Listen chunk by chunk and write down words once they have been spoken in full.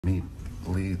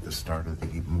lead the start of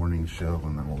the morning show,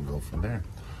 and then we'll go from there.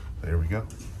 There we go.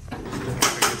 Get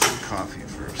some coffee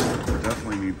first.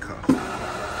 Definitely need coffee. All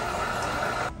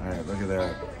right, look at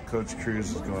that. Coach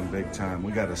Cruz is going big time.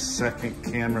 We got a second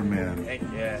cameraman. Heck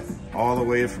yeah. All the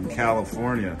way from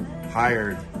California,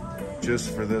 hired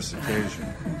just for this occasion.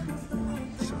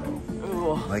 So,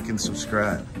 like and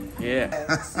subscribe.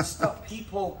 Yeah. It's to stop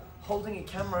people holding a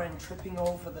camera and tripping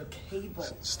over the cable.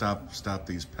 Stop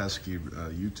these pesky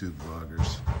YouTube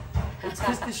vloggers. It's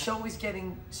because the show is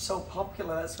getting so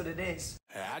popular, that's what it is.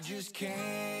 I just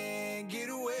can't get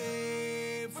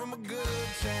away from a good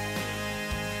time.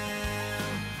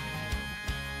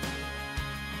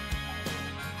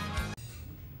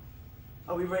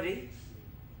 Are we ready?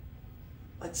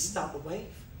 Let's start the wave.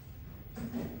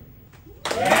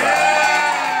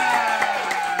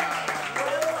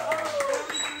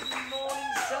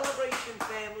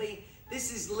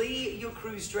 This is Lee, your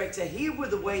cruise director, here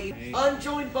with the wave. Hey. I'm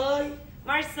joined by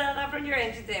Marcella from your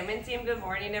entertainment team. Good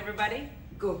morning, everybody.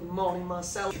 Good morning,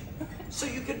 Marcella. So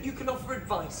you can offer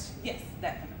advice? Yes,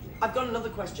 definitely. I've got another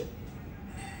question.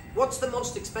 What's the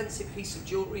most expensive piece of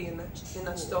jewelry in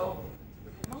that store?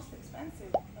 Most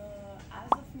expensive? As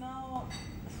of now,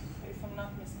 if I'm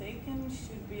not mistaken,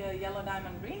 should be a yellow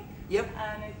diamond ring. Yep.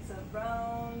 And it's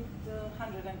around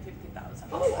 150,000.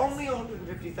 Oh, only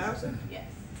 150,000?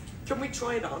 Yes. Can we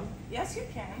try it on? Yes, you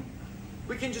can.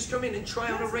 We can just come in and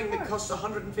try on a ring that costs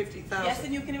 150,000. Yes,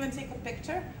 and you can even take a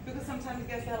picture, because sometimes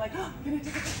guys are like, oh, can I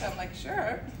take a picture? I'm like,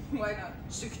 sure, why not?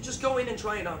 So you can just go in and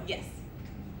try it on? Yes.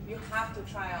 You have to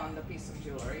try on the piece of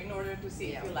jewelry in order to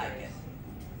see if you like it.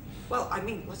 Well, I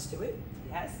mean, let's do it.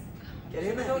 Yes. Get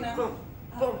in there. Go now. Boom.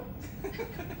 Boom.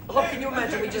 Oh, can you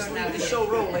imagine we just leave the show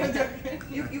rolling?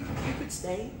 You could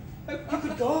stay. You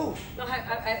could go. No,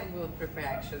 I will prepare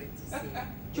actually to see.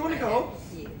 Do you want to go?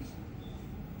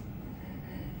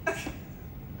 Yeah.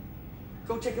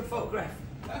 Go take a photograph.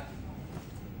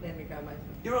 Let me grab my phone.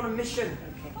 You're on a mission.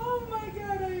 Okay. Oh my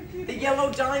God, are you kidding? The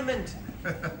yellow diamond.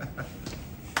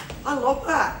 I love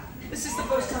that. This is the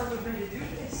first time we've been to do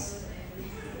this.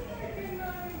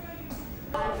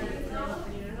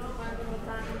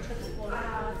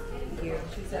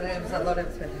 She said it was a lot of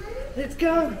expensive. Let's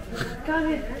go.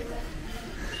 Come in.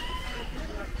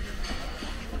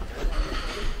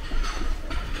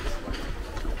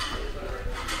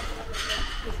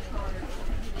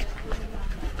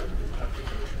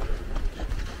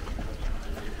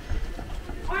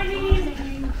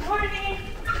 Morning. Morning.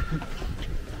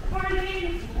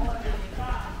 Morning.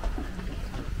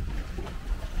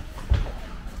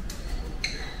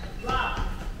 Wow.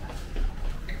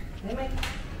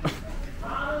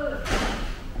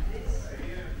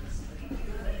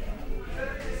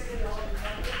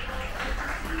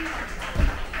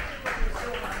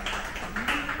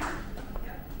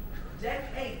 Deck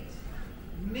 8.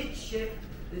 Midship.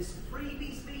 There's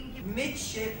freebies being given.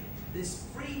 Midship. There's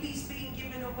freebies being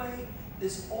given away.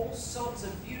 There's all sorts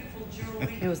of beautiful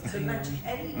jewelry to match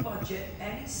any budget,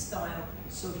 any style.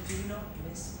 So do not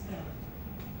miss out.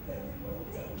 Very well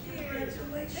done.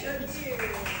 Congratulations. Thank you.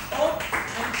 Oh,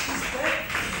 and she's back.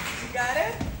 You got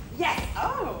it? Yes.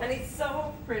 Oh. And it's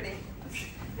so pretty.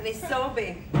 And it's so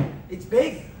big. It's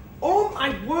big. Oh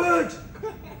my word.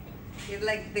 It's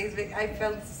like this big. I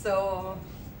felt so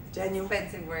Daniel,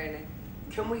 expensive wearing it.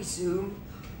 can we zoom?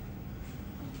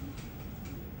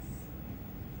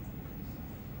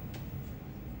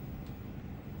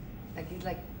 Like it's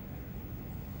like.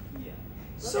 Yeah.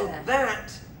 So at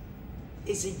that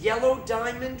is a yellow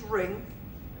diamond ring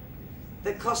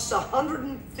that costs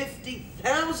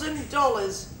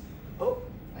 $150,000. Oh,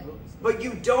 but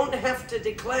you don't have to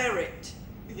declare it,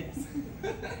 Yes.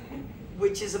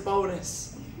 which is a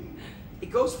bonus.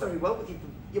 It goes very well with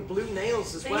your blue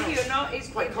nails as well. Thank you. No, it's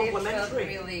quite complimentary.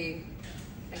 Really.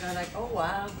 I got like, oh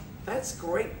wow. That's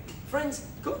great. Friends,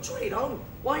 go try it on.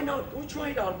 Why not? Go try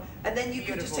it on. And then you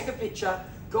can just take a picture,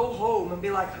 go home and be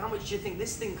like, how much do you think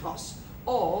this thing costs?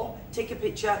 Or take a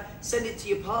picture, send it to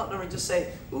your partner and just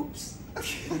say, oops.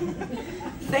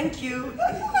 Thank you.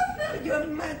 Can you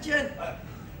imagine?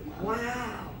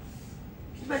 Wow.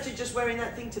 Can you imagine just wearing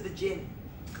that thing to the gym?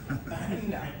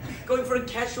 Going for a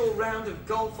casual round of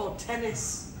golf or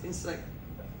tennis. It's like...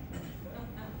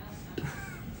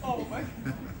 Oh my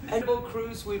God. Carnival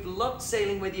Cruise, we've loved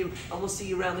sailing with you, and we'll see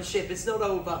you around the ship. It's not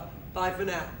over. Bye for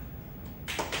now.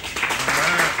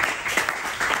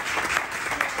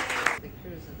 The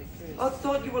cruise. I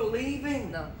thought you were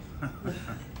leaving. No.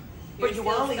 But you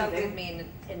are stuck leaving. with me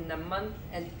in a month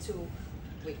and 2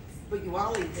 weeks. But you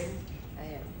are leaving. I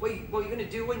am. What are you going to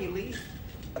do when you leave?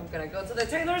 I'm gonna go to the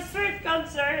Taylor Swift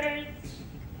concert.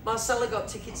 Marcella got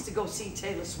tickets to go see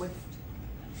Taylor Swift.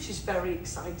 She's very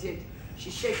excited.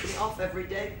 She's shaking it off every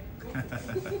day.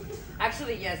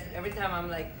 Actually, yes. Every time I'm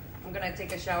like, I'm gonna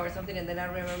take a shower or something, and then I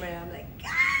remember, and I'm like, ah,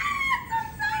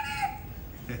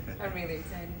 so excited! I'm really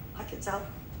excited. I can tell.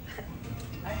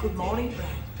 Good morning, Brad.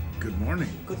 Good morning.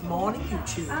 Good morning, you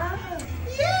two.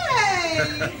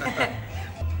 Yay!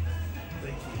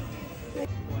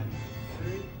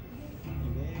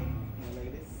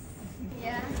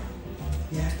 Yeah,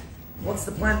 Yeah. What's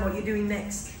the plan? What are you doing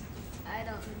next? I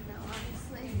don't know,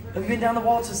 honestly. Have you been down the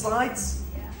water slides?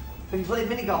 Yeah. Have you played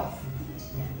mini golf?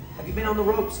 Have you been on the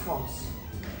ropes course?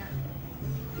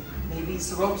 Maybe it's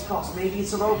the ropes course. Maybe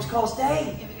it's the ropes course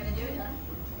day. If you're gonna do it, huh?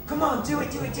 Come on, do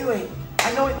it, do it, do it.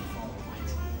 I know it.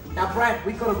 Now, Brad,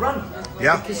 we've got to run.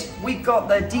 Yeah. Because we've got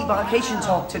the debarkation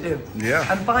talk to do. Yeah.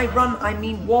 And by run, I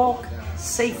mean walk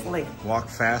safely. Walk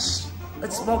fast.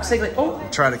 Let's walk safely. Oh,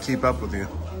 Try to keep up with you.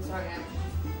 I'm sorry.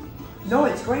 no,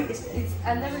 it's great. It's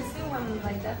I've never seen one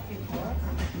like that before.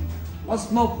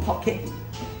 Osmo Pocket.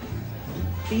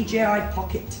 DJI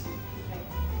Pocket.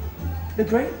 They're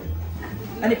great.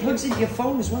 And it plugs into your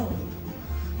phone as well.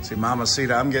 See,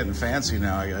 Mamacita, I'm getting fancy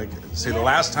now. See, the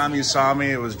last time you saw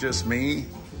me, it was just me.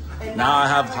 Now I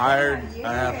have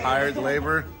hired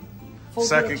labor. Full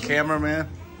Second production. cameraman.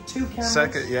 2 cameras.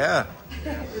 Second, yeah.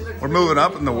 We're moving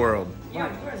up in the world. Yeah,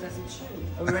 of course, as it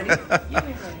should. Are we ready? You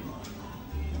be ready.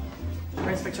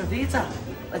 Respectful theater.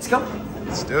 Let's go.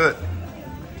 Let's do it.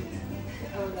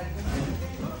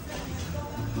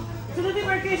 To the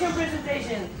debarkation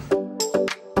presentation.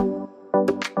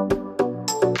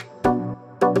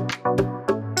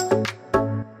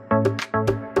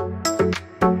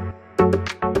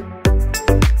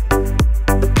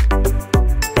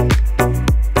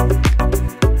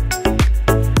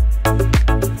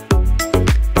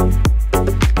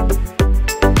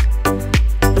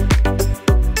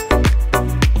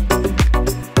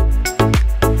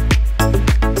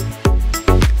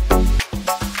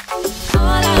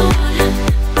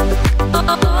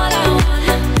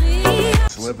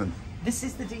 This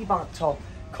is the Debark Talk.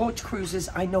 Coach cruises,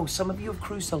 I know some of you have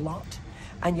cruised a lot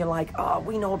and you're like, oh,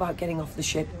 we know about getting off the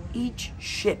ship. Each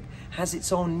ship has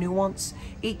its own nuance.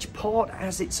 Each port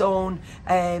has its own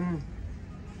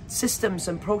systems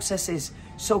and processes.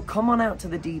 So come on out to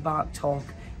the Debark Talk.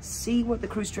 See what the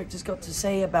cruise director's got to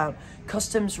say about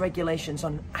customs regulations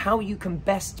on how you can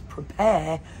best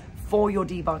prepare for your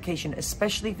debarkation,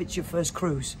 especially if it's your first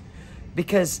cruise.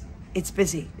 Because it's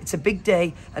busy, it's a big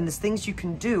day, and there's things you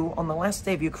can do on the last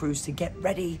day of your cruise to get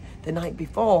ready the night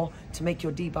before to make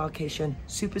your debarkation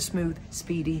super smooth,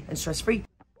 speedy, and stress-free.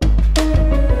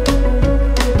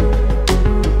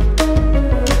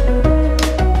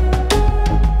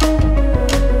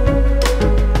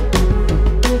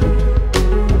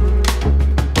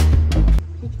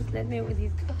 He just left me with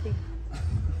his coffee.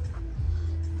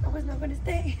 I was not gonna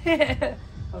stay.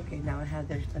 Okay, now I have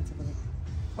the responsibility.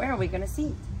 Where are we gonna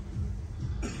sit?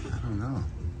 I don't know.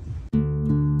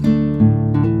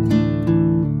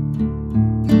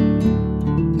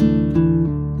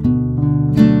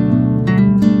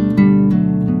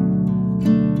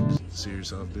 See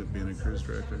yourself being a cruise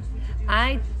director?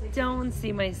 I don't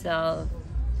see myself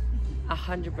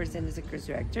 100% as a cruise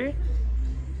director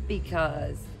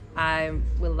because I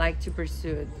would like to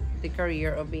pursue the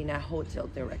career of being a hotel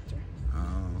director. Oh,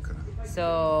 okay.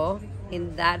 So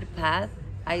in that path,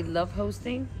 I love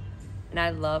hosting and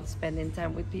I love spending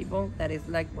time with people. That is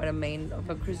like what a main of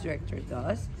a cruise director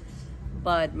does.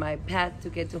 But my path to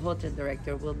get to hotel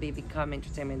director will be become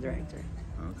entertainment director.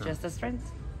 Okay. Just a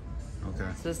strength. Okay.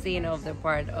 So seeing of the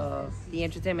part of the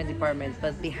entertainment department,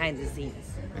 but behind the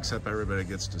scenes. Except everybody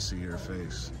gets to see your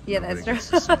face. Yeah, Nobody that's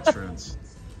gets true. to see Trent's.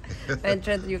 And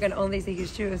Trent, you can only see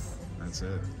his shoes. That's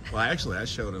it. Well, actually, I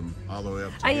showed him all the way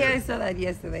up to Yeah, I here. saw that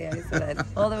yesterday. I saw that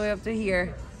all the way up to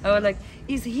here. I was like,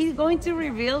 is he going to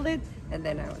reveal it? And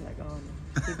then I was like, oh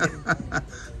no, he didn't.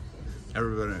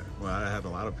 Everybody, well, I had a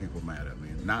lot of people mad at me.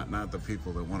 Not the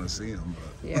people that want to see him,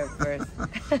 but Yeah, of course.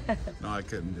 no, I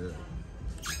couldn't do it.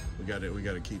 We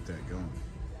got to keep that going.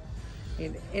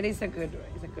 It is a good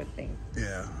thing.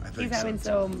 Yeah, I think He's having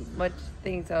so so much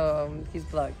things on his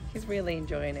blog. He's really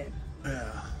enjoying it.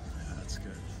 Yeah, that's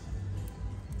good.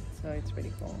 So it's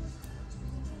pretty cool.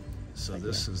 So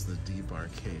this is the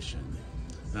debarkation.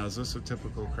 Now, is this a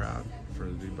typical crowd for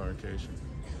the debarkation?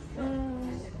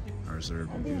 Or is there I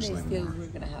think usually still more? we're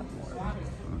gonna have more.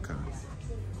 Okay.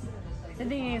 The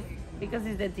thing is, because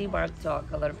it's the Debark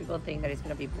Talk, a lot of people think that it's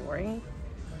gonna be boring,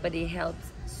 but it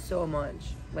helps so much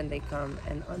when they come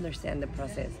and understand the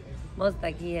process. Most,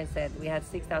 like he has said, we had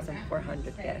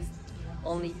 6,400 guests,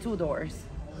 only 2 doors.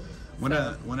 When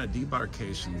a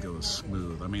debarkation goes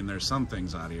smooth, I mean, there's some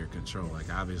things out of your control.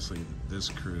 Like obviously, this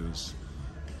cruise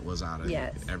was out of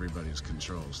everybody's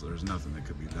control, so there's nothing that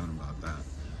could be done about that.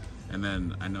 And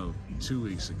then I know 2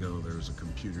 weeks ago there was a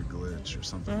computer glitch or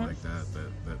something like that.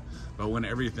 But when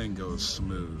everything goes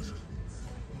smooth,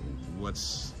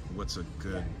 what's a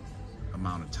good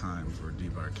amount of time for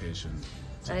debarkation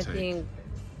to take? I think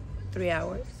 3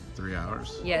 hours. 3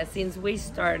 hours? Yeah, since we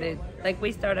started,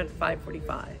 we start at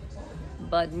 5:45,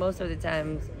 but most of the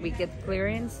times we get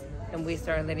clearance and we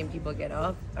start letting people get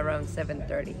off around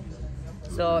 7:30.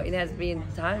 So it has been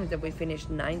times that we finished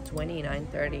 9:20,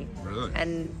 9:30. Really?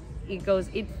 And it goes,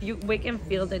 we can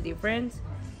feel the difference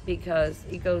because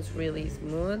it goes really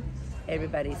smooth.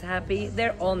 Everybody's happy.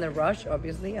 They're all in a rush,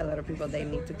 obviously. A lot of people, they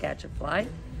need to catch a flight,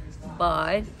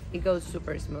 but it goes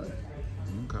super smooth.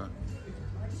 Okay.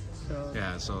 So,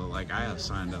 yeah, so like I have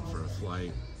signed up for a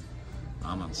flight.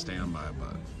 I'm on standby,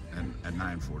 but at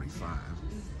 9:45.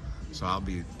 So I'll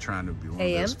be trying to be one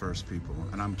of those first people,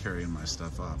 and I'm carrying my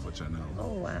stuff off, which I know.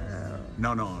 Oh wow.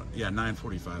 No, yeah,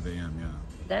 9:45 a.m. Yeah.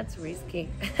 That's risky.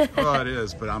 Well, it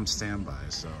is, but I'm standby,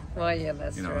 so. Well, yeah,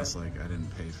 that's true. It's like I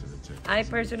didn't pay for the ticket. I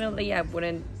personally, I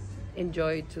wouldn't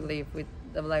enjoy to live with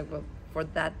for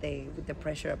that day with the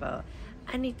pressure about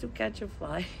I need to catch a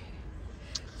flight.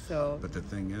 So. But the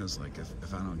thing is, like,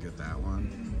 if I don't get that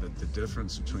one, the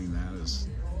difference between that is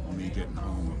me getting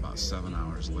home about 7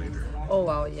 hours later. Oh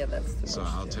wow, yeah, that's too so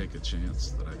much I'll too. take a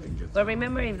chance that I can get. But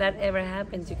remember, if that ever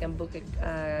happens, you can book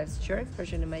a short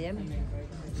version in Miami.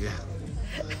 Yeah.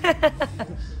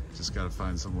 Just gotta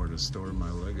find somewhere to store my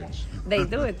luggage. They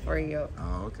do it for you.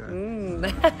 Oh, okay.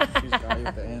 She's got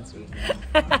you the answers, man.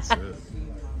 That's it.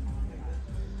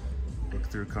 Look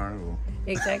through Carnival.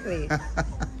 Exactly.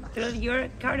 Through your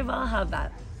Carnival, have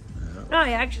that. Yeah. No,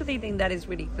 I actually think that is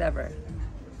really clever.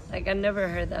 Like, I never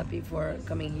heard that before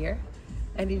coming here.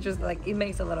 And it just, like, it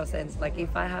makes a lot of sense. Like,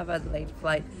 if I have a late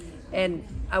flight and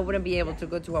I wouldn't be able to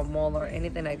go to a mall or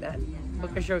anything like that,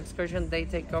 book a short excursion, they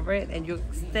take over it, and you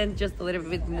extend just a little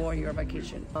bit more your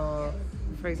vacation.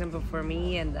 For example, for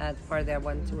me, and that part that I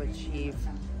want to achieve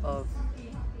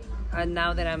and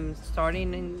now that I'm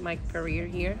starting in my career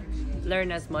here, learn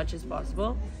as much as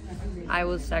possible. I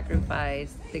will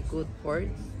sacrifice the good ports.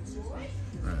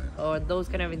 Right. Or those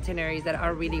kind of itineraries that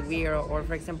are really weird, or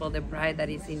for example the bride that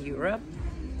is in Europe,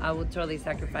 I would totally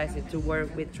sacrifice it to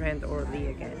work with Trent or Lee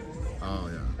again. Oh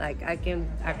yeah. Like, I can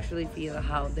actually feel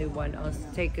how they want us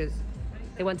to take us.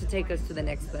 They want to take us to the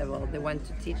next level. They want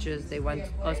to teach us. They want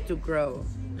us to grow.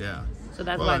 Yeah. So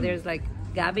that's why there's like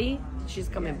Gabby, she's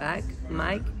coming back.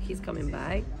 Mike, he's coming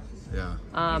back. Yeah.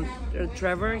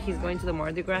 Trevor, he's going to the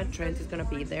Mardi Gras. Trent is gonna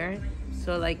be there.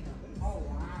 So like,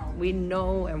 we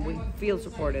know and we feel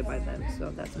supported by them. So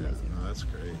that's amazing. No, that's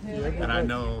great. And I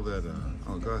know that.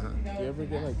 Oh, go ahead. Do you ever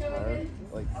get like tired,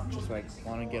 like just like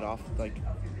want to get off, like,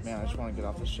 man, I just want to get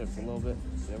off the ship a little bit?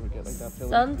 Do you ever get like that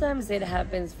feeling? Sometimes it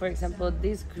happens. For example,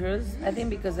 this cruise, I think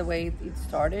because the way it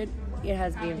started, it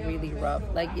has been really rough.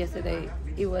 Like yesterday,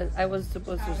 I was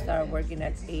supposed to start working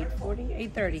at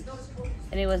 8:30,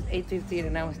 and it was 8:15,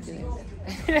 and I was still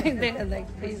in there. I was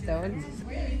like, please don't.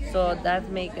 So that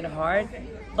makes it hard.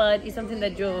 But it's something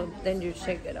that you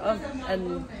shake it off,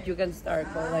 and you can start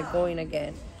going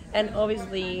again. And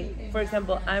obviously, for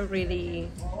example, I'm really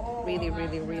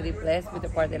blessed with the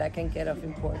part that I can get off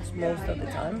in ports most of the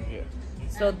time. Yeah.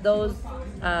 So those,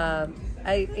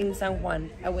 in San Juan,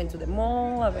 I went to the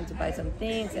mall, I went to buy some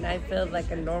things, and I felt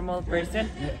like a normal person.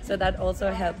 So that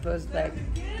also helped us like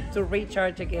to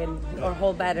recharge again our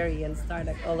whole battery and start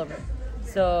like all over.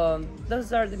 So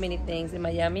those are the many things. In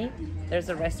Miami, there's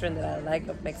a restaurant that I like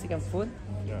of Mexican food.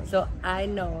 Yeah. So I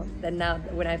know that now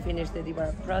when I finish the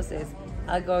debar process,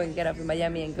 I'll go and get up in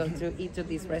Miami and go to eat to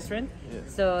this restaurant. Yeah.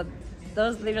 So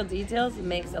those little details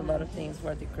makes a lot of things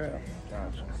for the crew.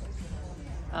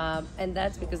 Gotcha. And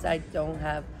that's because I don't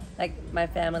have, like, my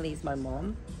family is my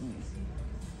mom,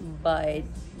 but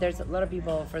there's a lot of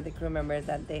people for the crew members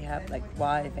that they have like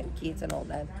wife and kids and all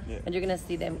that. Yeah. And you're gonna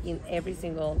see them in every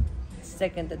single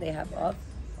second that they have off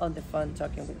on the phone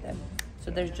talking with them. So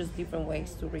there's just different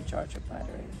ways to recharge your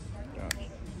battery. Gotcha.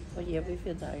 But yeah, we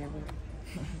feel tired.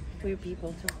 We're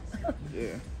people too.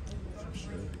 Yeah. For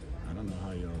sure. I don't know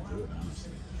how y'all do it,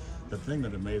 honestly. The thing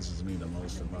that amazes me the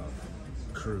most about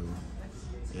crew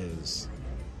is,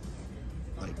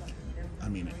 like, I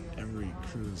mean, every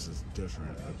cruise is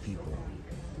different of people,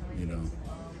 you know?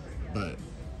 But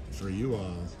for you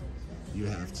all, you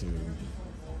have to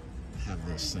have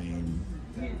the same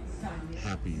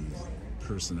happy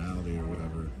personality or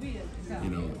whatever, you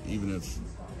know, even if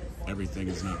everything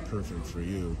is not perfect for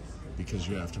you, because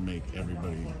you have to make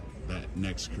everybody that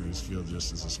next cruise feel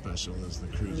just as special as the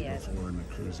cruise before and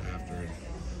the cruise after.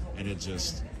 And it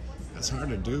just, it's hard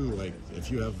to do. Like, if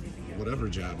you have whatever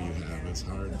job you have, it's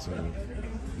hard to,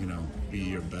 you know, be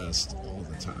your best all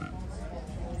the time.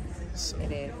 So.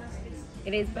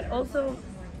 It is, but also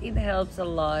it helps a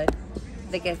lot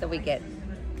the guests that we get.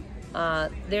 I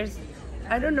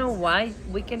don't know why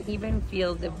we can even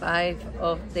feel the vibe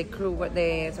of the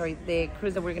the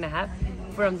cruise that we're gonna have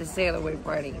from the sail away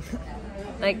party.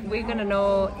 Like, we're gonna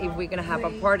know if we're gonna have a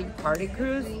party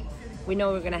cruise. We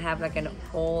know we're gonna have like an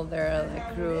older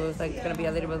cruise, like it's gonna be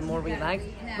a little bit more relaxed.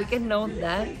 We can know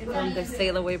that from the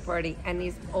sail away party, and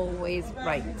it's always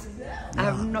right. I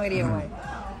have no idea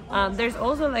why. There's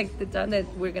also like the time that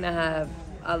we're gonna have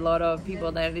a lot of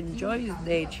people that enjoy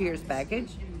the Cheers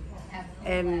package,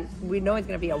 and we know it's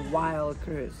gonna be a wild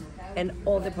cruise, and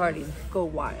all the parties go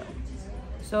wild.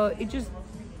 So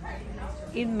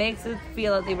it makes it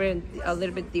feel a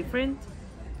little bit different,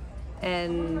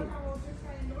 and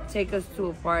take us to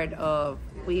a part of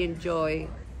we enjoy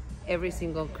every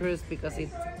single cruise because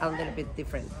it's a little bit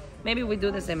different. Maybe we do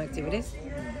the same activities,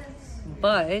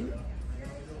 but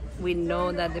we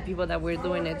know that the people that we're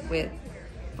doing it with,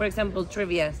 for example,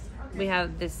 trivias, we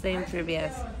have the same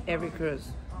trivias every cruise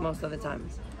most of the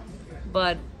times.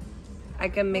 But I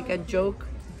can make a joke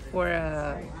for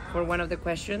one of the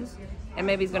questions, and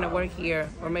maybe it's gonna work here,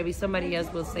 or maybe somebody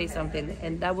else will say something,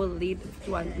 and that will lead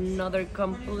to another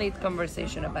complete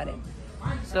conversation about it.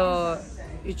 So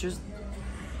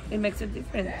it makes it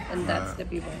different, and that's the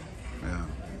people. Yeah,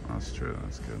 that's true.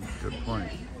 That's good. Good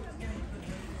point.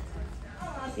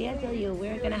 See, I tell you,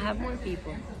 we're gonna have more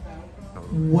people.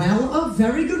 Well, a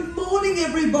very good morning,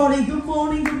 everybody. Good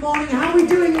morning, good morning. How are we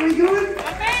doing? Are we good?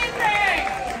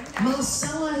 Amazing!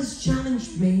 Marcella has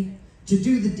challenged me to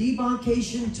do the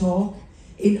debarkation talk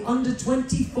in under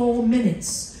 24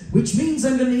 minutes, which means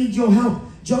I'm going to need your help.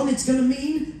 John, it's going to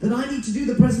mean that I need to do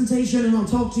the presentation and I'll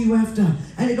talk to you after.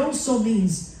 And it also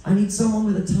means I need someone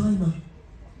with a timer.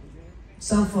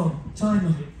 Cell phone,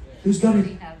 timer. Who's got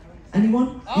it?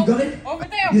 Anyone? You got it? Over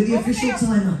there. You're the official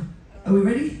timer. Are we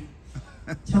ready?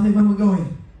 Tell me when we're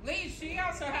going. Lee, she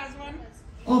also has one.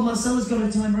 Oh, Marcella's got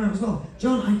a timer out as well.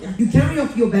 John, you carry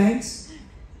off your bags.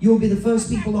 You'll be the first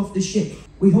people off the ship.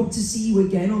 We hope to see you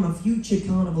again on a future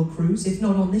Carnival cruise, if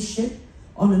not on this ship,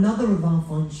 on another of our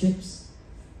fun ships.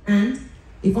 And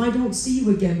if I don't see you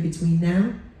again between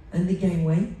now and the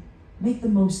gangway, make the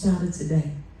most out of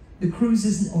today. The cruise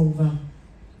isn't over.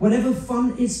 Whatever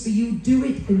fun is for you, do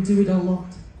it, and do it a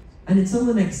lot. And until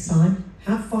the next time,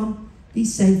 have fun, be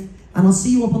safe, and I'll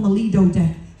see you up on the Lido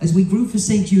deck as we groove for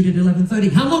St. Jude at 11:30.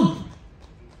 How long?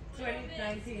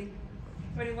 21:19.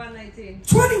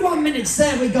 21 minutes,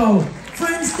 there we go.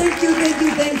 Friends, thank you, thank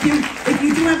you, thank you. If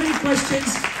you do have any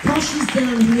questions, Posh is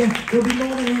down here. We'll be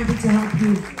more than happy to help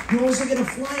you. You're also going to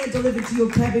fly it delivered to your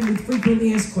cabin with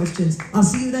frequently asked questions. I'll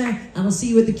see you there, and I'll see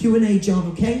you at the Q&A, John,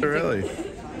 okay? Really?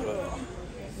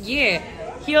 Yeah,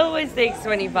 he always takes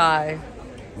 25.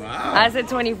 Wow. I said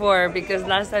 24 because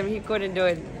last time he couldn't do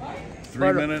it.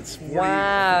 3 minutes, 40,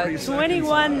 wow, 40 seconds.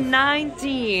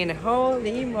 21:19.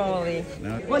 Holy moly.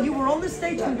 Well, you were on the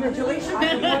stage. Congratulations.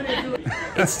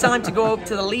 It's time to go up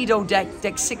to the Lido deck,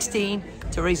 deck 16,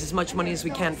 to raise as much money as we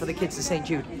can for the kids of St.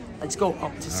 Jude. Let's go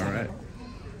up to 7. All right.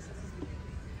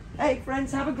 Hey,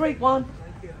 friends, have a great one.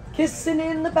 Kissing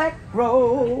in the back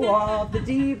row of the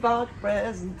Debark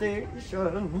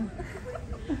presentation.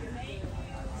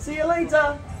 See you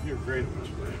later. You're great.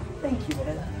 Thank you,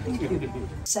 man. Thank you.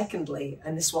 Secondly,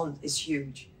 and this one is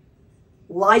huge,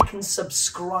 like and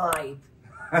subscribe.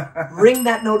 Ring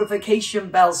that notification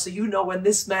bell so you know when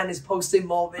this man is posting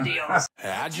more videos.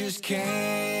 I just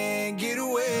can't get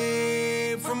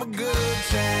away from a good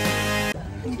time.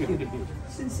 Thank you.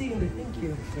 Sincerely, thank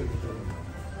you.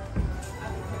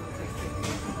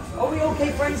 Are we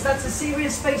okay, friends? That's a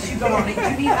serious face you got on it. Do you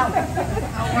need help?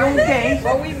 You okay?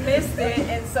 Well, we missed it,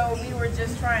 and so we were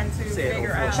just trying to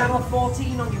figure out. Channel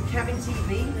 14 on your cabin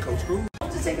TV. Coach Crew.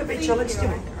 To take a picture, let's do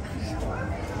it.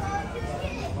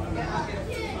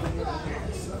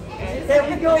 There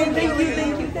we go. Thank you,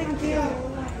 thank you, thank you.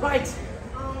 Right.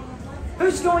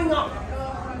 Who's going up?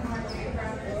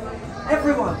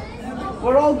 Everyone.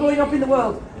 We're all going up in the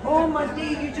world. Oh, my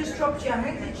dear, you just dropped your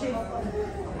handkerchief.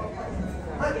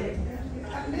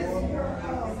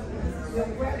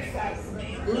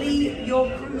 Lee, your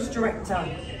cruise director.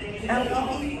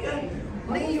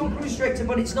 Lee, your cruise director,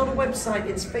 but it's not a website,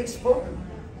 it's Facebook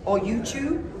or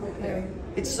YouTube. Okay.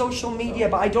 It's social media,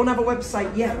 but I don't have a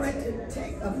website yet. I went to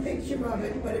take a picture of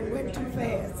it, but it went too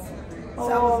fast. So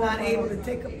I was not able to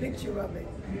take a picture of it.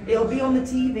 It'll be on the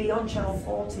TV on channel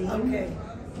 14. Okay.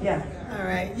 Yeah. All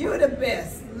right, you're the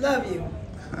best. Love you.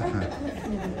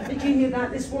 Vicky knew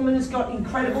that. This woman has got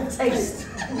incredible taste.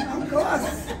 Of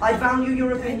course. I value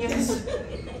your opinions.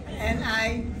 And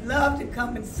I love to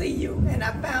come and see you. And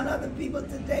I found other people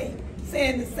today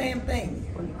saying the same thing.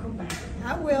 When you come back.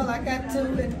 I will. I got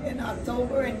to in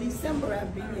October and December. I'll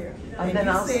be here. And then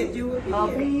you said you would be I'll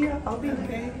here. be here. I'll be here.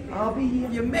 Okay. I'll be here.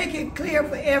 You make it clear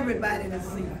for everybody to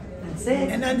see. That's it.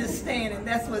 And understand, and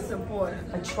that's what's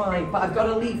important. I try, but I've got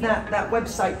to leave that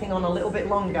website thing on a little bit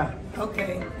longer.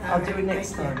 Okay. I'll All do it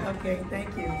next thank you. time. Okay,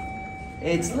 thank you.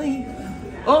 It's Lee.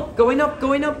 Oh, going up,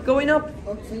 going up, going up.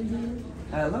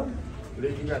 Hello.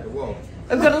 You got the wall.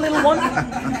 I've got a little one.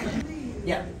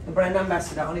 Yeah, the brand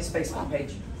ambassador on his Facebook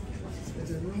page.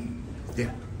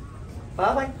 Yeah.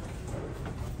 Bye-bye.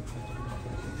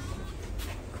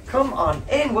 Come on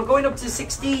in. We're going up to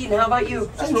 16. How about you?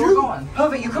 That's where we're going.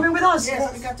 Perfect. You coming with us?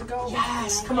 Yes, we got to go.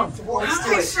 Yes. Come on. Let's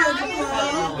do it.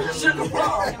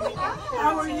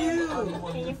 How are you?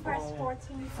 Can you press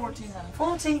 14? 14, honey.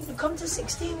 14. Come to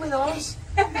 16 with us.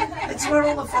 It's where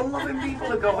all the fun-loving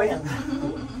people are going.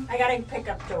 I gotta pick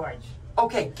up George.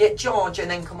 Okay, get George and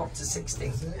then come up to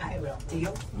 16. I will.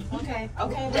 Deal? Okay.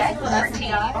 Okay. That's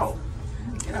 14. Oh.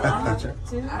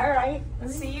 All right.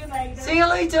 See you later. See you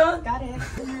later. Got it.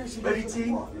 Ready,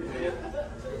 team?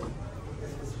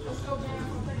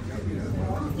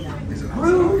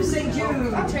 Groove St.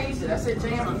 Jude. I changed it. I said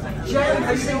jam. Jam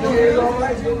for St. Jude.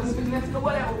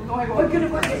 We're gonna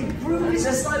put it. Groove is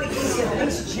a slightly easier.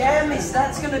 This jam is,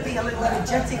 that's gonna be a little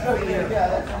energetic for you. Yeah,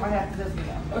 that's how I have to do.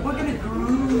 We're gonna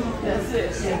groove. That's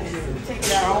it. Yeah. Take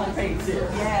it our own pace here.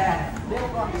 Yeah. They'll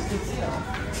rock this thing too.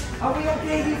 Are we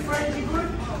okay, you friends? You good?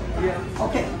 Yeah.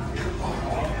 Okay.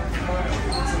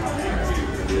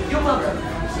 Your mother.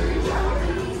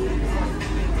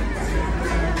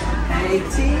 18.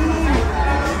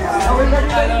 Are we ready?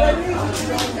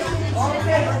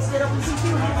 Okay, let's get up and see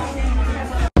you.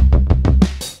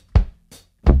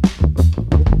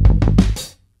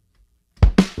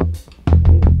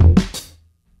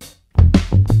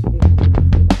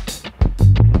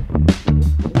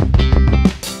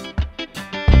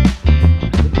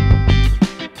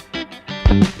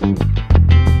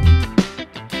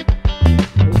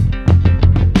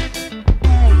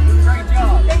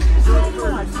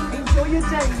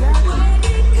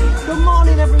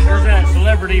 There's that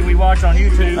celebrity we watch on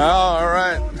YouTube. Oh, all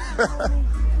right.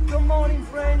 Good morning,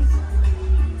 friends.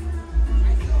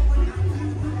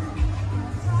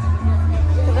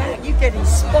 Look at that, you're getting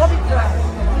spotted now.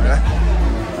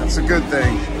 That's a good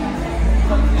thing.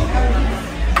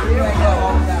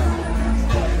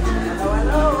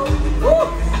 Hello. Woo!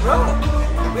 Bro,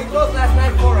 we closed last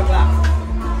night 4 o'clock.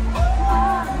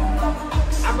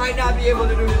 I might not be able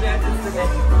to do the dances today.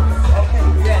 Okay,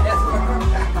 yeah, that's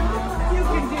perfect. You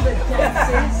can do the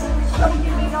dances. Don't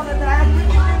give me none of that.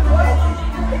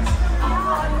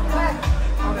 Okay.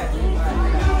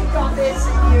 Got this,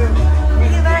 you.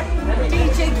 Look at that.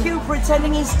 DJ Q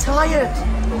pretending he's tired.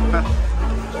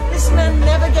 This man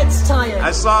never gets tired.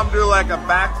 I saw him do like a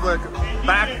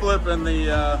backflip in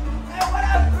the.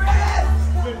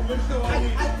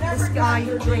 This guy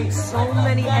drinks so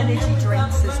many energy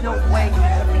drinks, there's no way he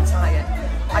could be tired.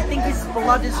 I think his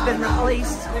blood has been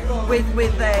replaced with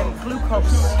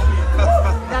glucose.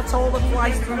 That's all that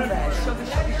flies through there. Sugar,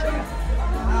 sugar, sugar.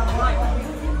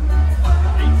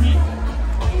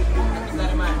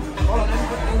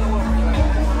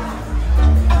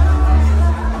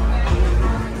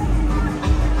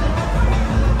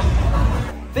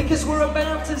 Because we're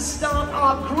about to start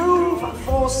our Groove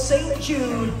for St.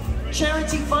 Jude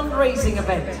charity fundraising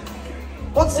event.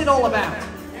 What's it all about?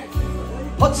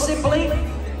 Put simply,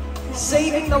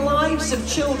 saving the lives of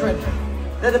children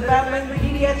that are battling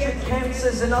pediatric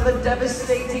cancers and other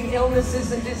devastating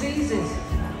illnesses and diseases.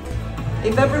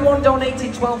 If everyone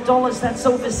donated $12, that's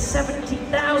over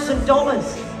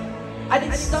 $70,000. And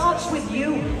it starts with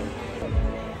you.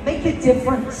 Make a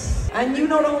difference. And you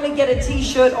not only get a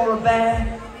t-shirt or a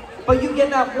bear, but you get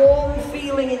that warm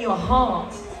feeling in your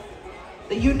heart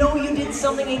that you know you did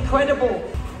something incredible.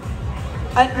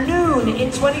 At noon,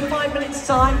 in 25 minutes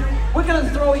time, we're going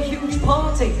to throw a huge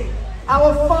party.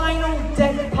 Our final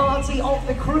deck party of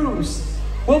the cruise.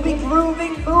 We'll be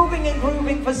grooving, moving and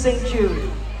grooving for St.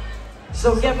 Jude.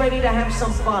 So get ready to have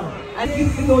some fun. And thank you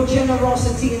for your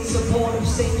generosity and support of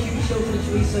St. Jude Children's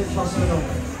Research Hospital.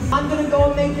 I'm going to go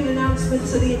and make an announcement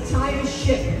to the entire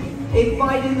ship,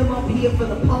 inviting them up here for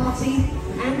the party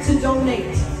and to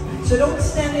donate. So don't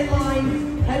stand in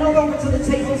line, head on over to the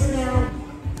tables now.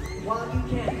 While you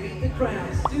can, meet the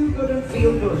crowds, do good and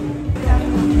feel good.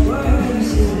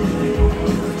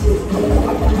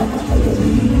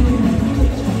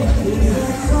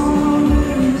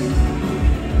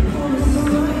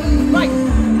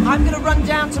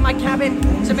 to my cabin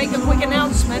to make a quick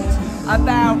announcement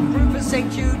about Group of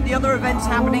St. Jude, the other events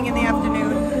happening in the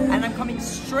afternoon, and I'm coming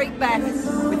straight back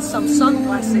with some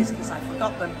sunglasses because I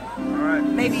forgot them. All right.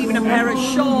 Maybe even a pair of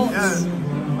shorts.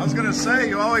 Yeah. I was gonna say,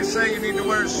 you always say you need to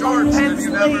wear shorts, and you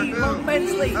never do. Long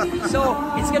pants sleeve. So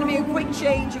it's gonna be a quick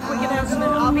change, a quick announcement.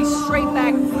 I'll be straight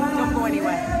back. Don't go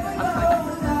anywhere. I'm coming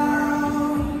back.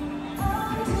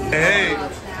 Hey,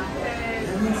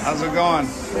 how's it going?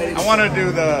 I want to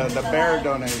do the bear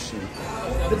donation.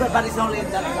 But it's only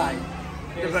that side.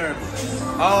 The bear.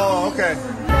 Oh, okay.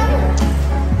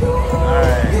 All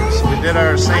right. So we did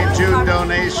our St. Jude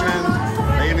donation.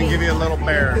 They even give you a little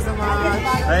bear.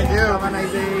 Thank you. Have a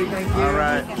nice day. Thank you. All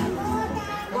right.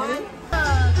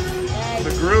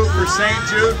 The group for St.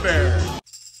 Jude Bear.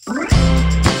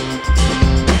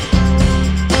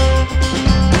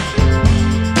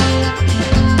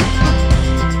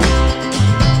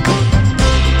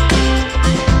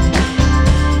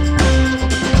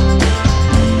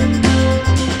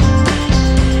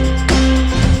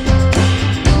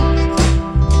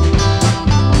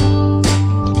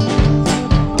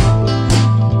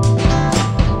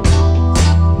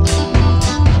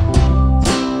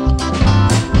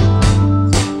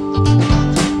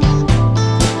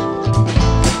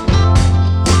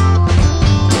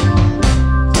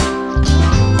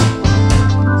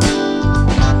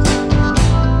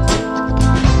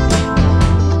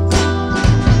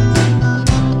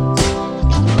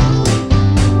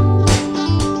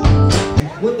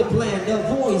 With the plan, the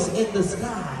voice in the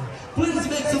sky. Please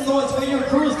make some noise for your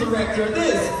cruise director.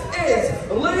 This is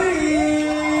Lee.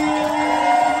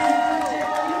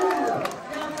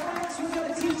 Now, friends, we're going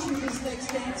to teach you this next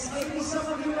dance. Maybe some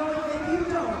of you know it, maybe you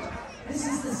don't. This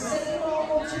is the same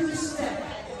old two-step.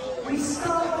 We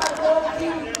start by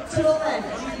walking to the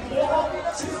left. We walk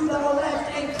to the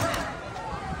left and clap.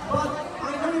 But I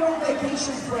know you're on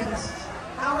vacation, friends.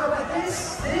 However, this.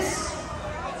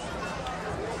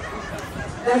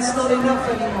 That's not enough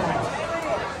anymore.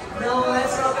 No,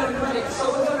 that's not going to cut it.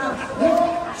 So we're going to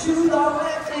walk to the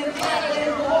left and clap,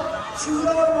 then walk to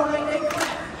the right and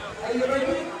clap. Are you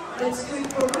ready? Let's do it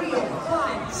for real.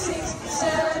 5, 6,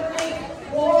 7,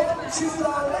 8. Walk to the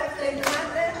left and clap,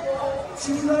 then walk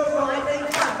to the right and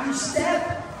clap. You step,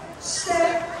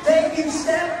 step, then you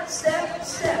step, step,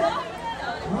 step.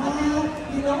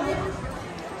 You know it?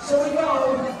 So we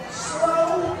go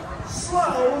slow,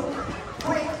 slow,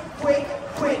 quick, quick,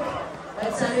 quick.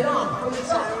 Let's add it on from the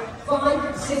top.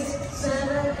 5, 6,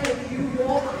 7, 8. You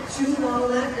walk to the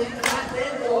left and clap,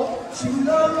 then walk to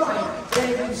the right.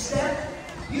 Then you step,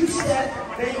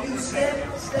 then you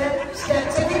step, step,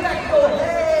 step. Take it back, go,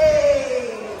 hey!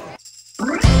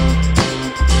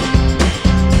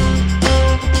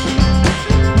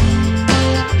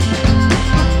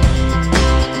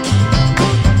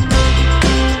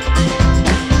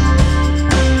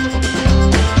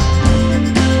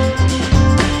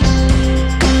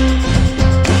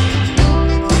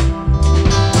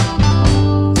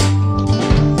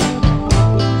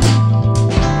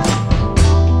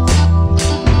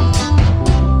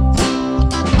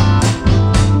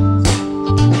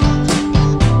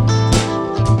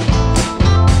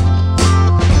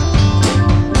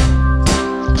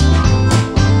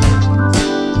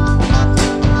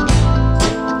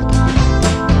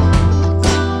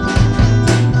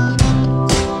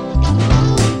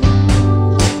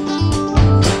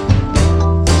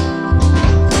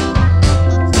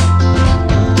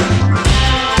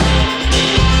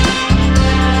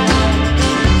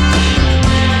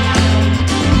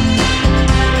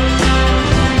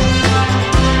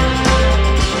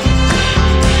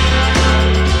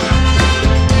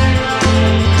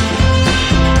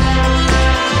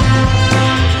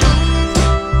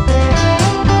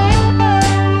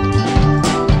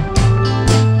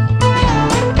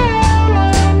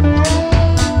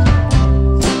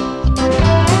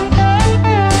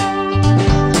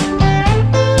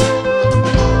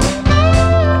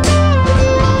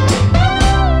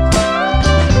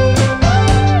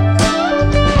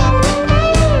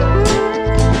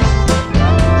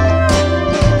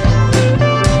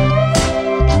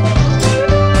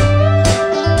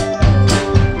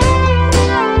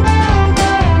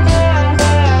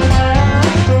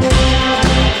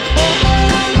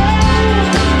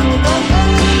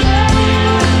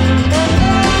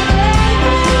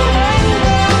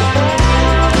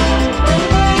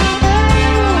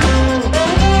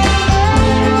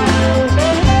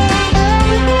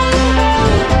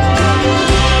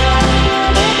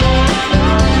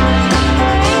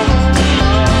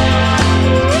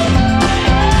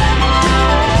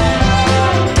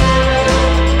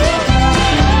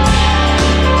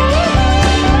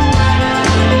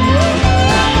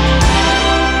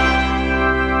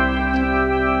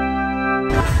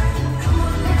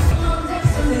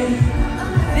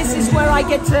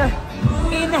 get to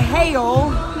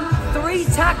inhale 3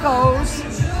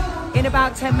 tacos in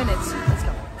about 10 minutes. Let's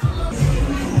go.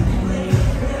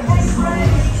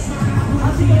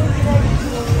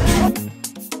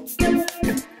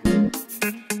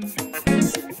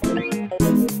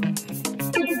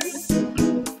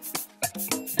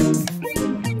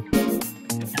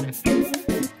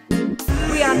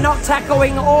 We are not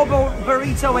tacoing or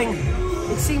burritoing.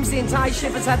 It seems the entire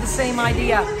ship has had the same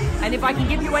idea. And if I can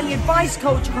give you any advice,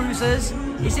 Coach Cruisers,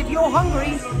 is if you're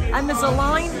hungry and there's a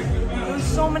line, there's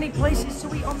so many places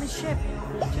to eat on the ship.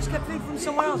 Just get food from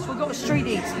somewhere else. We'll go to street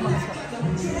eats. Come on, let's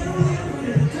go.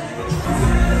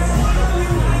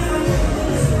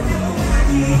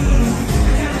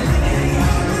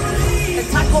 The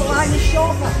taco line is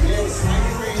shorter.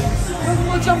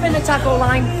 We'll jump in the taco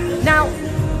line. Now,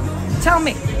 tell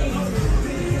me,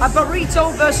 a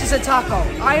burrito versus a taco.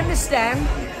 I understand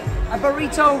a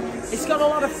burrito, it's got a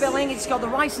lot of filling, it's got the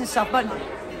rice and stuff, but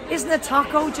isn't a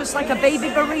taco just like a baby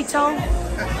burrito?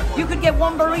 You could get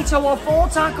 1 burrito or 4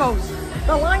 tacos.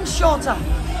 The line's shorter.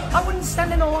 I wouldn't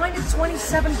stand in a line of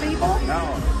 27 people.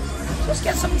 No. Just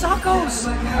get some tacos.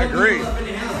 I agree.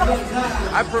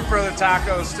 I prefer the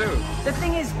tacos too. The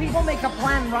thing is, people make a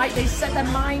plan, right? They set their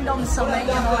mind on something and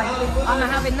they're like, I'm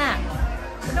having that.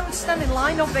 But don't stand in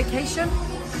line on vacation.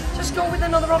 Just go with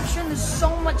another option. There's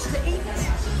so much to eat.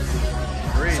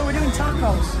 Great. So we're doing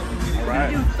tacos.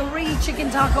 Right. We're gonna do 3 chicken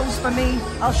tacos for me.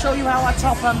 I'll show you how I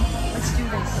top them. Let's do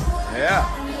this. Yeah.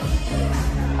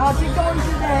 How's it going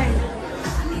today?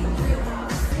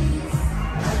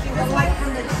 I'll do the light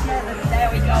from the together. There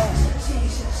we go.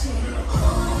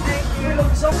 Thank you.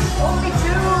 So only 2.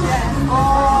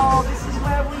 Oh, this is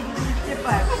where we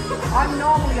differ. I'm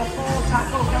normally a 4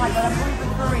 taco guy, but I'm going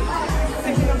for 3.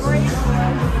 Taking a break.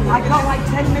 I got like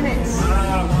 10 minutes.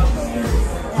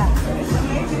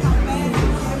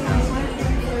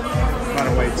 I'm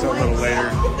gonna wait till a little later.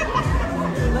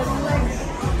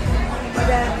 But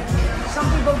some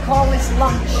people call this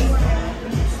lunch.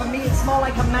 For me, it's more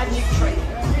like a magic trick.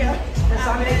 Because I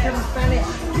make them Spanish.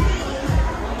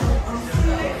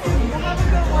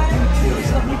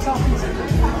 It's lovely talking to you.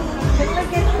 Can I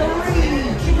get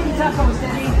 3 chicken tacos,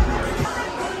 Debbie?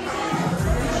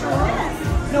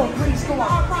 No, please, go on. I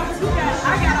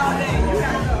got all day. You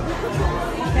gotta go.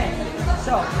 Okay,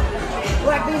 so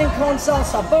black bean and corn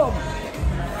salsa. Boom.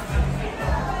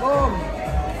 Boom.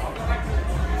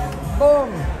 Boom.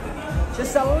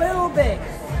 Just a little bit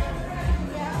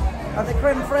of the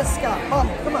creme fresca. Boom.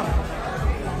 Come on.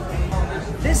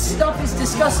 This stuff is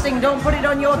disgusting. Don't put it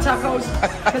on your tacos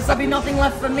because there'll be nothing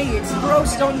left for me. It's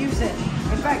gross. Don't use it.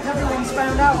 In fact, everyone's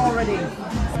found out already.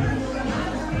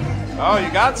 Oh,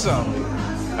 you got some.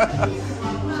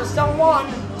 Just on 1.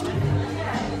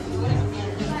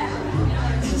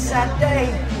 It's a sad day.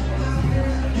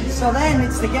 So then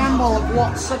it's the gamble of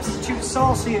what substitute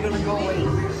sauce are you going to go with.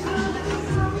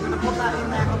 I'm going to put that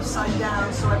in there upside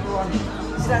down so everyone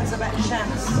stands a better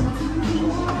chance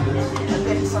of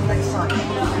getting some next time.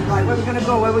 Right, where are we going to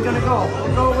go? Where are we going to go?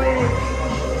 We'll go with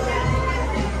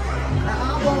the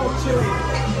arbol chili.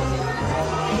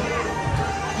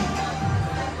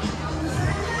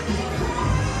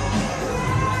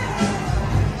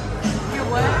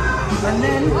 And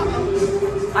then,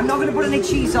 I'm not going to put any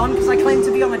cheese on because I claim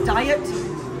to be on a diet.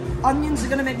 Onions are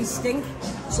going to make me stink.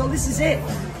 So this is it.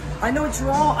 I know it's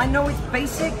raw, I know it's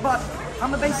basic, but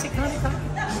I'm a basic kind of guy.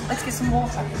 Let's get some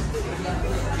water.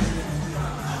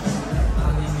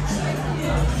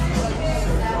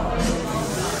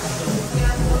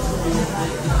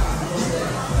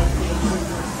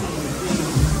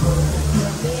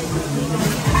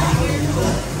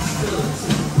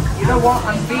 You know what?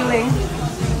 I'm feeling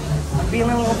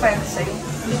a little fancy.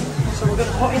 So we're going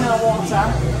to put in our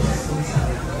water.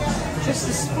 Just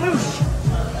a sploosh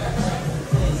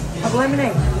of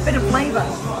lemonade. A bit of flavour.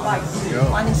 Like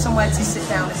finding somewhere to sit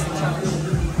down is the challenge.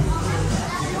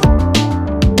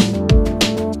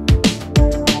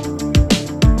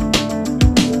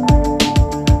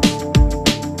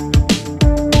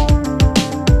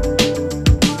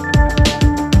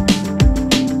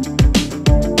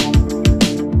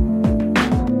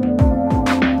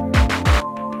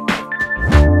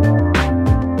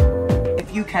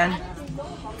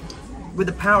 With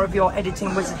the power of your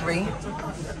editing wizardry,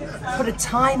 put a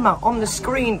timer on the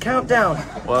screen, countdown.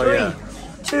 Well,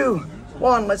 3, 2,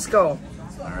 1, let's go.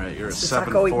 All right, you're at It's the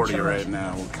taco 740 eating right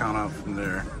now. We'll count out from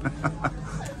there.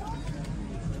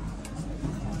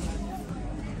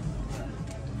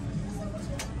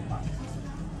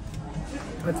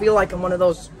 I feel like I'm one of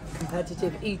those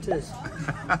competitive eaters.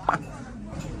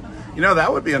 You know,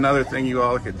 that would be another thing you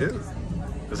all could do.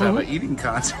 is have an eating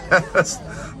contest.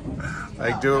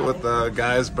 Like do it with the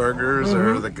guys' burgers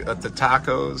or the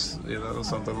tacos, you know,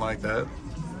 something like that.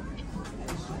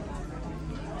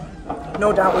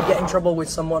 No doubt we'd get in trouble with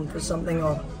someone for something,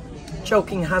 or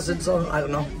choking hazards, or I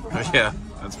don't know. Yeah,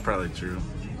 that's probably true.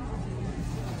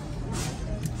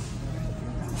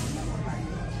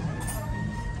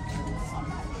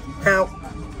 Now,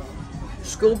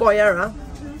 schoolboy error.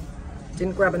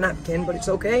 Didn't grab a napkin, but it's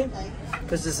okay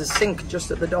because there's a sink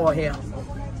just at the door here.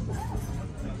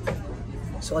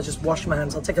 So I'll just wash my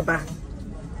hands. I'll take a bath.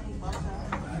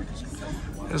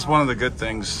 It's one of the good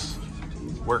things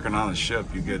working on a ship.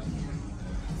 You get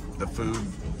the food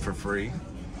for free.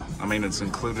 I mean, it's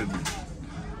included.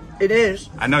 It is.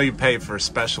 I know you pay for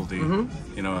specialty,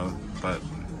 you know, but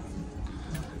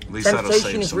at least that'll save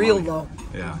some money. Temptation is real, though.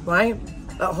 Yeah. Right?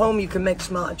 At home, you can make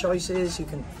smarter choices. You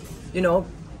can, you know,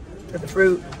 get the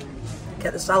fruit,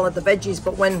 get the salad, the veggies.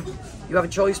 But when you have a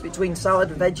choice between salad,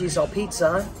 veggies, or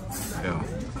pizza, yeah.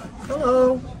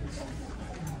 Hello.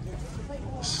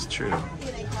 This is true.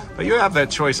 But you have that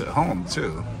choice at home,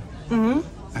 too.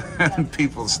 And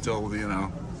people still, you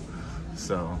know,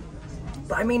 so.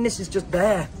 But I mean, this is just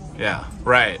there. Yeah,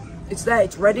 right. It's there,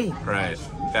 it's ready. Right,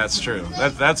 that's true.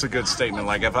 That's a good statement.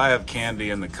 Like if I have candy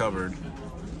in the cupboard,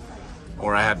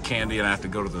 or I have candy and I have to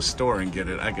go to the store and get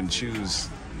it, I can choose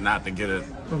not to get it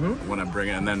when I bring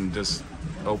it, and then just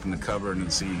open the cupboard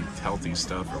and see healthy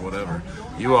stuff or whatever.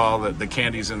 You all, the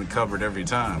candy's in the cupboard every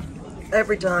time.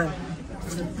 Every time.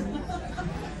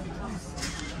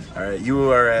 All right, you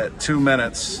are at 2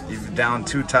 minutes. You've down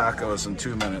 2 tacos in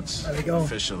 2 minutes. There we go.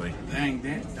 Officially. Dang,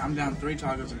 I'm down 3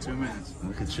 tacos in 2 minutes.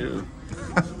 Look at you.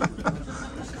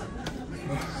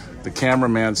 The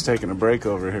cameraman's taking a break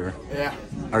over here. Yeah.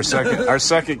 Our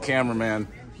second cameraman.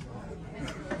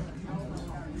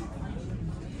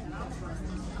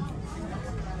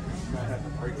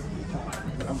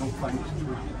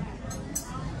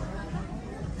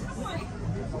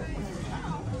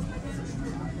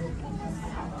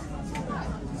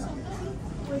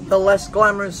 The less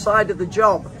glamorous side of the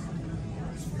job.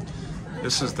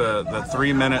 This is the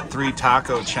 3-minute 3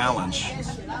 taco challenge.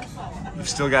 You've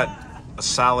still got a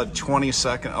solid 20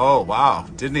 seconds. Oh wow,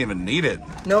 didn't even need it.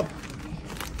 Nope.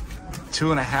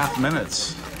 2.5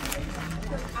 minutes.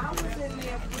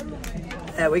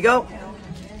 There we go.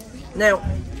 Now,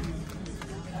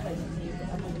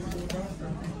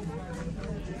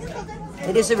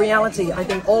 it is a reality. I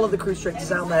think all of the cruise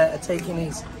directors out there are taking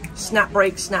these snap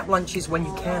breaks, snap lunches when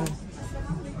you can.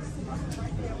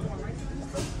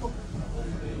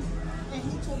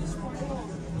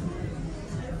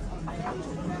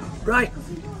 Right.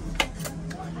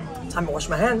 Time to wash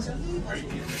my hands.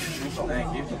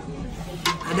 Thank you.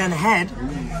 And then head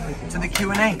to the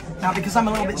Q&A. Now, because I'm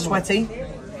a little bit sweaty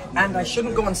and I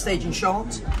shouldn't go on stage in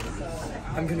shorts,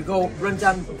 I'm going to go run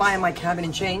down by my cabin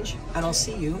and change, and I'll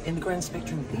see you in the Grand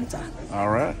Spectrum Theater. All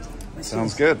right.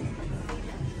 Sounds good.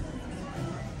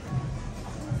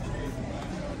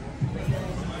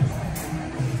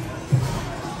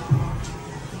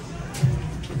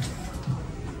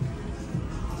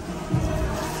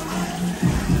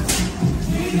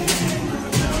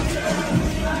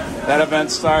 That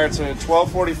event starts at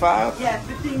 12:45? Yeah,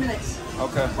 15 minutes.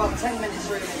 Okay. Well, 10 minutes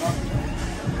really.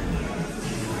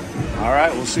 All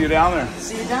right, we'll see you down there.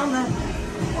 See you down there.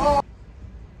 Oh.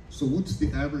 So what's the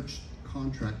average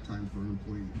contract time for an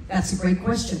employee? That's a great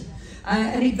question.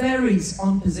 And it varies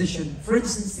on position. For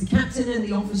instance, the captain and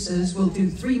the officers will do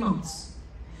 3 months.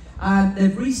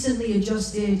 They've recently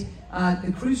adjusted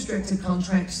the cruise director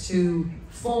contracts to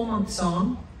 4 months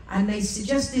on, and they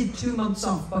suggested 2 months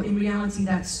off, but in reality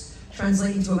that's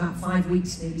translating to about 5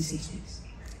 weeks, maybe 6 weeks.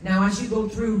 Now, as you go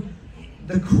through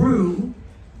the crew,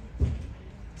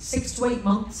 6 to 8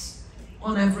 months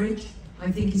on average,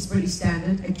 I think is pretty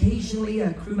standard. Occasionally,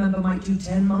 a crew member might do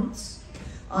 10 months,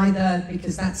 either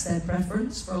because that's their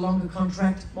preference for a longer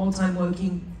contract. More time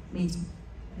working means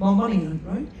more money earned,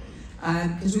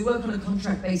 right? Because we work on a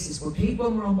contract basis. We're paid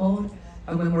when we're on board,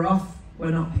 and when we're off,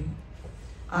 we're not paid.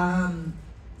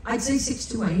 I'd say 6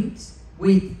 to 8,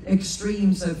 with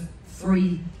extremes of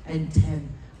 3 and 10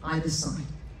 either side.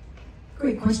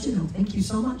 Great question, though. Thank you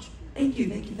so much. Thank you,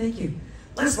 thank you, thank you.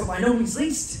 Last but by no means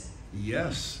least.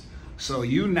 Yes. So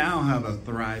you now have a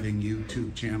thriving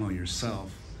YouTube channel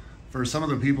yourself. For some of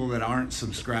the people that aren't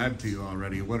subscribed to you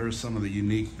already, what are some of the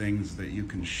unique things that you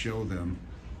can show them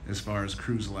as far as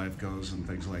cruise life goes and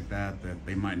things like that that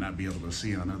they might not be able to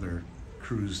see on other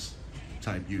cruise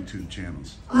type YouTube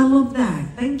channels? I love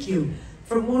that. Thank you.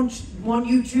 from one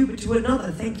YouTuber to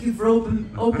another. Thank you for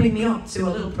opening me up to a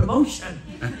little promotion.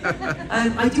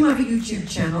 I do have a YouTube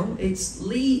channel. It's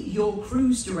Lee, Your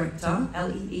Cruise Director,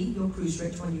 L-E-E, Your Cruise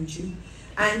Director on YouTube.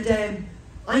 And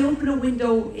I open a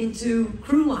window into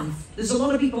crew life. There's a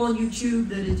lot of people on YouTube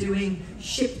that are doing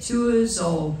ship tours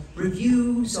or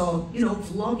reviews or, you know,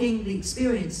 vlogging the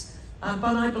experience.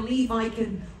 But I believe I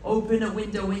can open a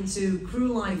window into crew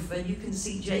life, and you can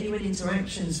see genuine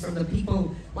interactions from the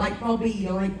people like Robbie.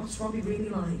 You're like, what's Robbie really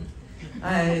like?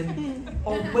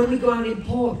 Or when we go out in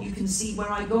port, you can see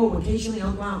where I go. Occasionally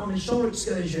I'll go out on a shore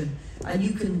excursion, and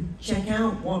you can check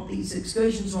out what these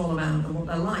excursions are all about and what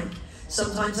they're like.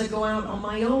 Sometimes I go out on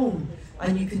my own,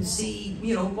 and you can see,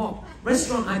 you know, what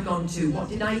restaurant I've gone to, what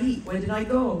did I eat, where did I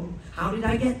go, how did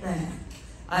I get there,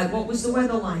 what was the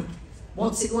weather like,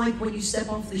 what's it like when you step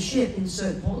off the ship in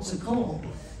certain ports of call.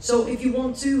 So if you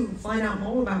want to find out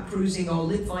more about cruising or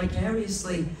live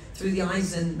vicariously through the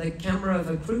eyes and the camera of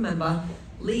a crew member,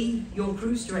 Lee, Your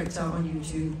Cruise Director on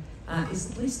YouTube is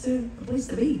the place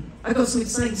to be. I've got some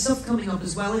exciting stuff coming up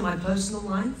as well in my personal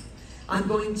life. I'm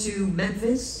going to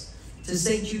Memphis, to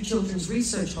ST Jude Children's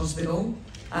Research Hospital,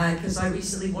 because I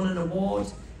recently won an award.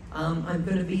 I'm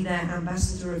going to be their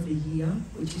Ambassador of the Year,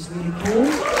 which is really cool.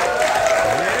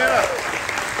 Yeah.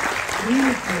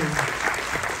 Really cool.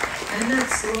 And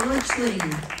that's largely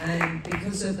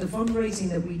because of the fundraising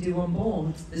that we do on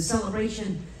board. The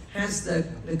celebration has the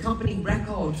company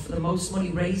record for the most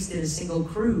money raised in a single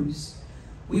cruise.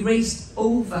 We raised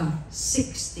over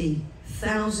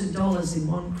 $60,000 in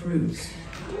one cruise,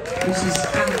 which is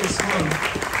fabulous fun.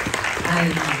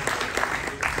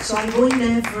 So I'm going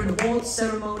there for an awards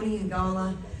ceremony and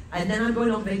gala, and then I'm going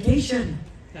on vacation.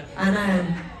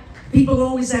 And people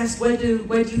always ask, where do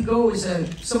you go as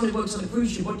someone who works on a cruise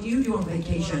ship? What do you do on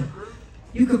vacation?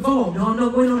 You could vote. No, I'm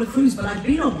not going on a cruise, but I've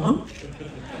been on one.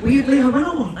 Weirdly, I went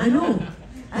on one, I know.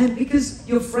 And because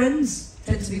your friends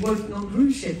tend to be working on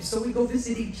cruise ships, so we go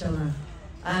visit each other.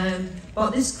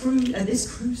 But this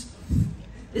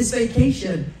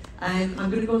vacation, I'm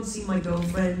going to go and see my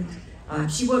girlfriend.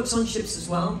 She works on ships as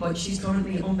well, but she's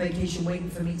currently on vacation waiting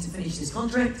for me to finish this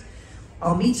contract.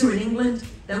 I'll meet her in England.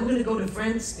 Then we're going to go to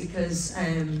France because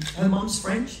her mom's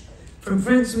French. From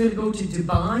France, we're going to go to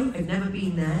Dubai. I've never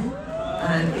been there.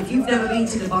 If you've never been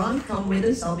to Dubai, come with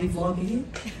us. I'll be vlogging you.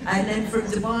 And then from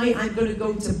Dubai, I'm going to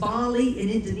go to Bali in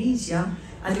Indonesia.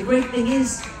 And the great thing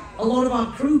is, a lot of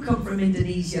our crew come from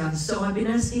Indonesia. So I've been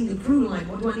asking the crew, like,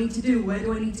 what do I need to do? Where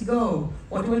do I need to go?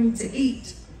 What do I need to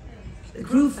eat? The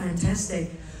crew,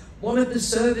 fantastic. One of the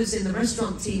servers in the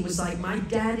restaurant team was like, my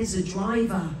dad is a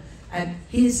driver, and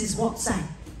here's his WhatsApp.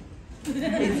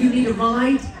 If you need a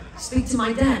ride, speak to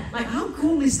my dad. Like, how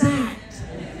cool is that?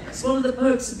 It's one of the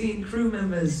perks of being crew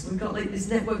members. We've got like this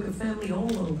network of family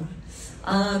all over.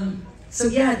 So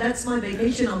yeah, that's my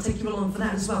vacation. I'll take you along for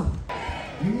that as well.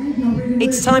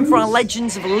 It's time for our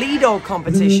Legends of Lido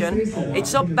competition.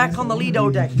 It's up back on the Lido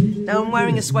deck. Now I'm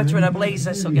wearing a sweater and a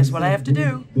blazer, so guess what I have to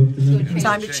do?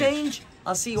 Time to change.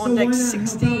 I'll see you on deck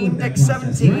 16, deck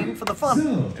 17 for the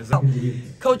fun.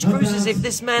 Coach cruises, if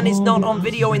this man is not on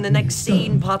video in the next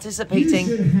scene participating,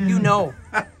 you know.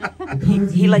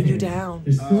 He let you down.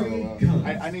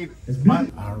 I need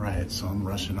all right, so I'm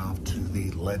rushing off to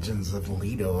the Legends of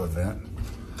Lido event.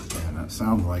 And it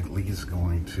sounds like Lee's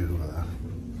going to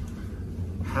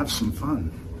have some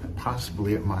fun,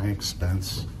 possibly at my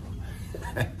expense.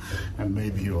 And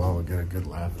maybe you all will get a good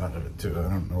laugh out of it too. I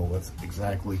don't know what's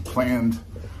exactly planned.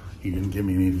 He didn't give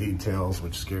me any details,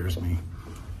 which scares me.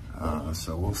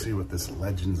 So we'll see what this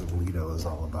Legends of Lido is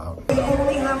all about. We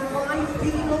only have 5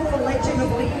 people for Legend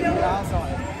of Lido.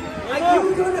 Are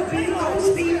you going to be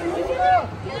those people?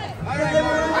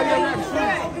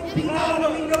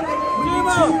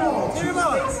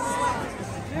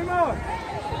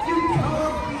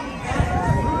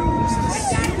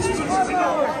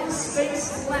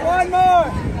 One more!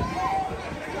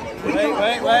 Wait.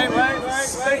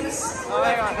 Oh,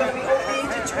 hang on.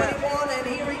 And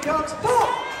here he comes.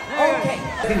 Okay.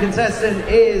 The contestant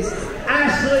is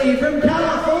Ashley from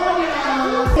California.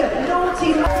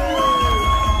 Naughty.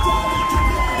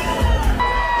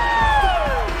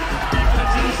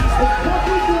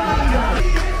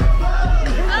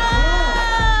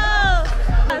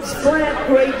 Flat,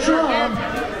 great job.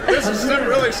 This is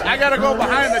really, I gotta go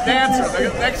behind the dancer. The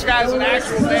next guy's an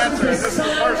actual dancer, and this is the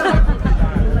first one.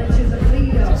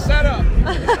 It's a setup.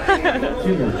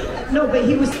 No, but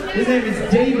his name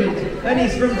is David, and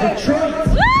he's from Detroit.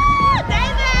 Woo!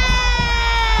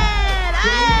 David!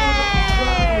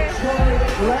 Hey!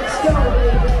 Let's go,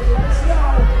 baby. Let's go.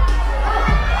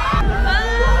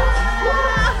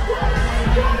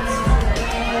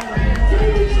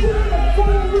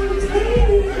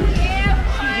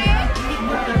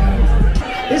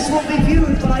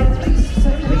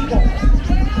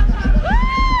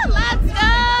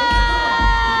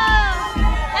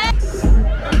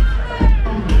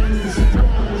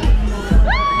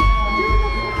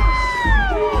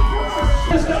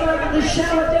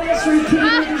 shower dance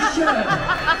routine in the show.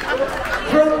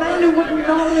 For a man who wouldn't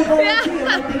normally volunteer,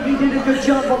 I think he did a good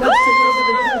job on that singing over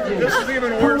the judges. This is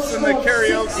even worse than the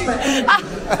karaoke.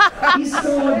 He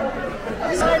scored.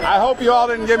 I hope you all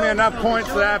didn't give me enough points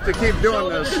that I have to keep doing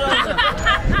this.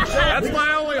 That's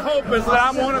my only hope, is that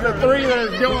I'm one of the 3 that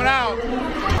is going out.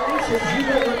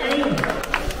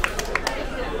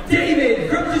 David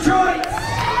from Detroit.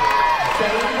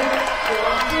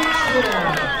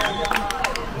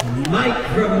 Mike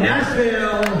from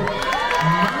Nashville.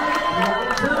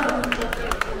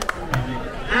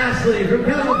 Ashley from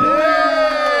California.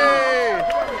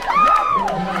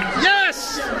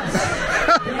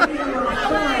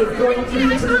 Going through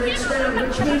to the next round,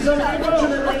 which means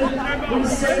unfortunately we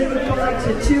say goodbye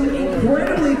to 2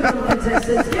 incredibly fun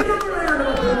contestants. Give them a round of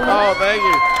applause. Oh, thank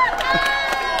you.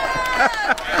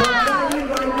 Right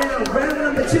now, round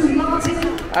number 2, Martin.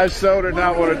 I so did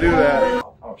not want to do that.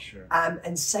 Oh, sure.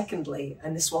 And secondly,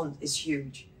 and this one is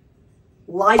huge,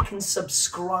 like and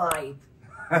subscribe.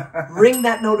 Ring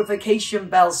that notification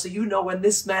bell so you know when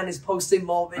this man is posting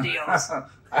more videos.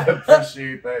 I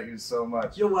appreciate that, you so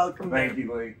much. You're welcome. Thank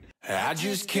you, Lee. I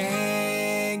just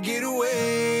can't get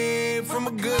away from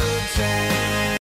a good time.